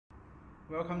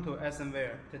Welcome to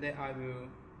SMware. Today I will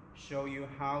show you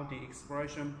how the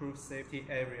explosion-proof safety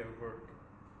area works.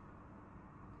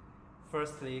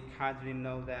 Firstly, kindly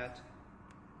note that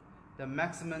the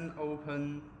maximum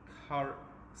open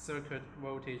circuit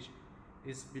voltage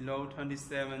is below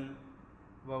 27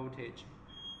 voltage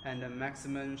and the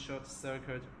maximum short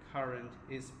circuit current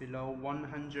is below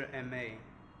 100 mA.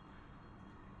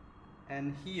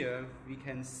 And here we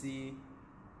can see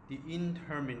the in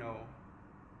terminal,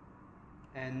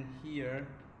 and here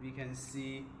we can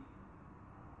see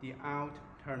the out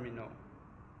terminal.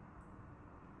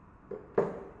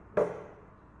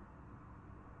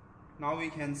 Now we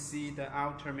can see the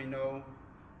out terminal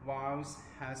valves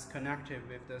has connected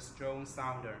with the strong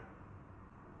sounder.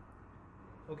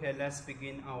 Okay, let's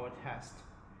begin our test.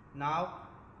 Now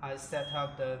I set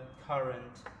up the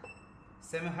current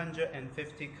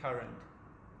 750 current,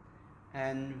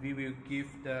 and we will give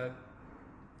the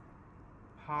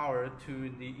power to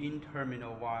the in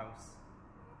terminal valves.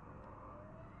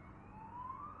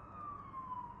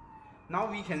 Now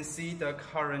we can see the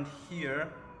current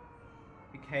here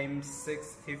became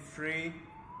 63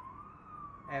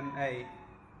 mA,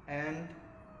 and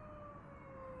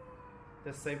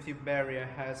the safety barrier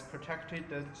has protected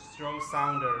the strong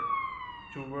sounder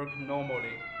to work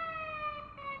normally.